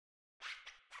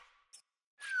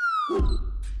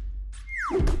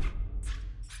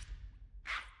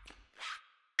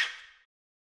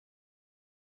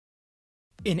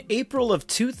In April of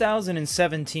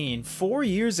 2017, 4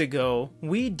 years ago,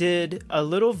 we did a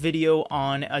little video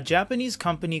on a Japanese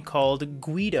company called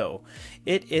GVIDO.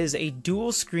 It is a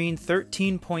dual screen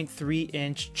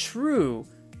 13.3-inch true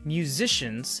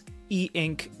musician's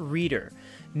e-ink reader.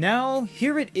 Now,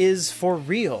 here it is for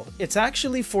real. It's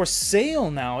actually for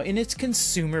sale now in its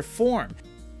consumer form.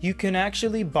 You can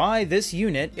actually buy this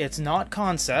unit, it's not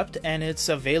concept, and it's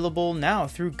available now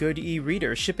through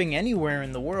GVIDO, shipping anywhere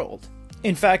in the world.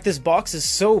 In fact, this box is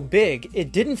so big,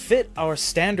 it didn't fit our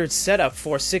standard setup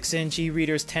for 6-inch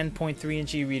e-readers,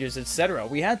 10.3-inch e-readers, etc.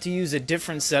 We had to use a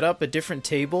different setup, a different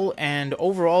table, and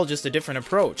overall just a different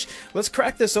approach. Let's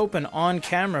crack this open on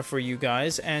camera for you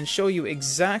guys and show you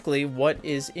exactly what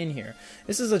is in here.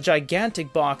 This is a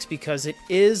gigantic box because it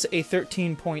is a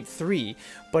 13.3,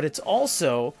 but it's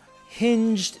also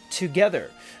hinged together.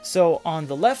 So on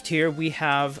the left here we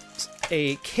have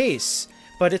a case,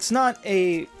 but it's not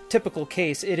a typical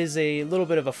case. It is a little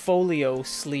bit of a folio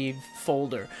sleeve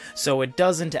folder, so it's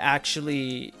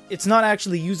not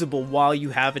actually usable while you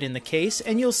have it in the case,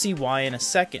 and you'll see why in a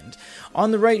second.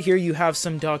 On the right here you have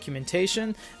some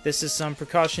documentation. This is some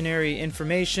precautionary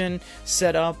information,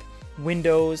 setup,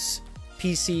 Windows,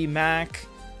 PC, Mac,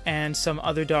 and some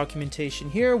other documentation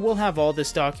here. We'll have all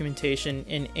this documentation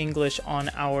in English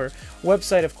on our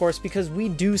website, of course, because we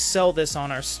do sell this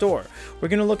on our store. We're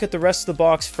going to look at the rest of the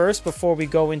box first before we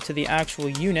go into the actual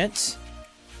unit.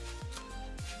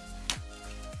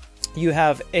 You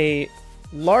have a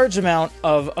large amount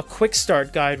of a quick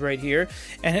start guide right here,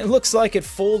 and it looks like it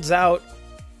folds out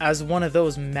as one of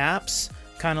those maps,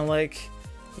 kind of like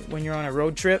when you're on a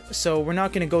road trip. So we're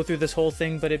not going to go through this whole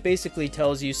thing, but it basically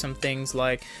tells you some things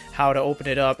like how to open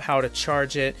it up, how to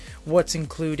charge it, what's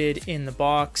included in the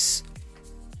box,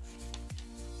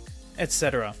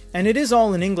 etc. And it is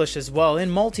all in English as well,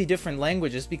 in different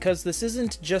languages, because this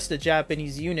isn't just a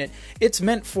Japanese unit, it's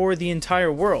meant for the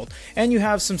entire world. And you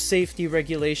have some safety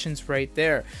regulations right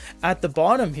there. At the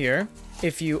bottom here,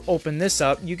 if you open this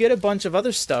up, you get a bunch of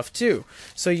other stuff too.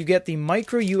 So you get the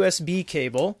micro USB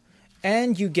cable,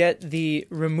 and you get the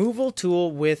removal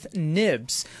tool with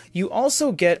nibs. You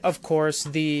also get, of course,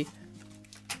 the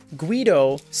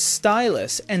GVIDO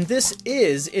stylus, and this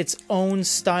is its own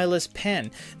stylus pen.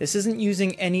 This isn't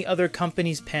using any other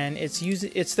company's pen,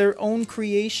 it's their own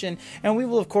creation, and we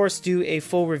will of course do a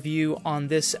full review on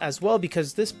this as well,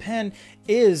 because this pen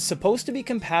is supposed to be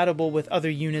compatible with other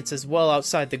units as well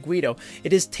outside the GVIDO.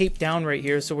 It is taped down right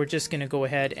here, so we're just going to go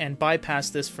ahead and bypass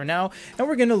this for now, and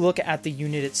we're going to look at the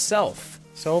unit itself.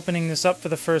 So opening this up for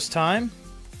the first time.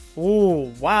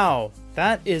 Ooh, wow.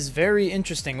 That is very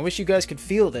interesting. I wish you guys could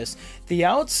feel this. The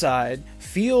outside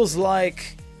feels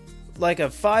like a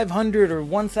 500 or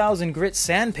 1000 grit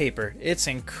sandpaper. It's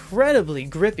incredibly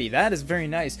grippy. That is very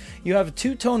nice. You have a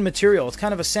two-tone material. It's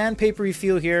kind of a sandpapery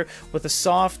feel here with a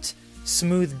soft,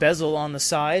 smooth bezel on the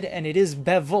side, and it is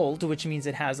beveled, which means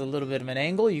it has a little bit of an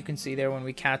angle. You can see there when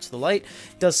we catch the light.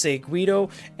 It does say GVIDO,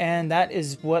 and that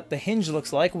is what the hinge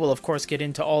looks like. We'll of course get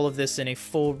into all of this in a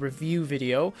full review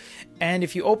video. And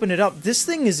if you open it up, this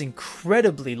thing is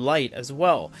incredibly light as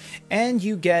well, and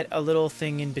you get a little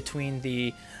thing in between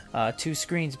the two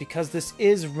screens, because this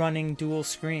is running dual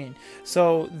screen.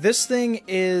 So this thing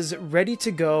is ready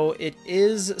to go. It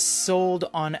is sold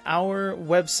on our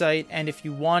website, and if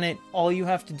you want it, all you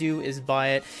have to do is buy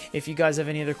it. If you guys have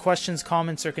any other questions,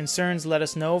 comments, or concerns, let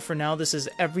us know. For now, this is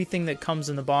everything that comes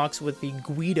in the box with the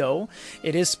GVIDO.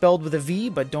 It is spelled with a V,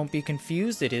 but don't be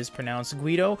confused. It is pronounced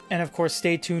GVIDO. And of course,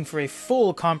 stay tuned for a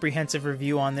full comprehensive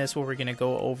review on this, where we're going to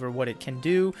go over what it can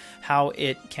do, how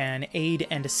it can aid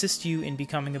and assist you in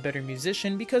becoming a better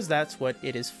musician, because that's what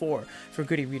it is for. For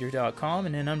GVIDO.com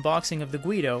and an unboxing of the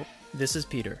GVIDO, this is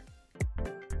Peter.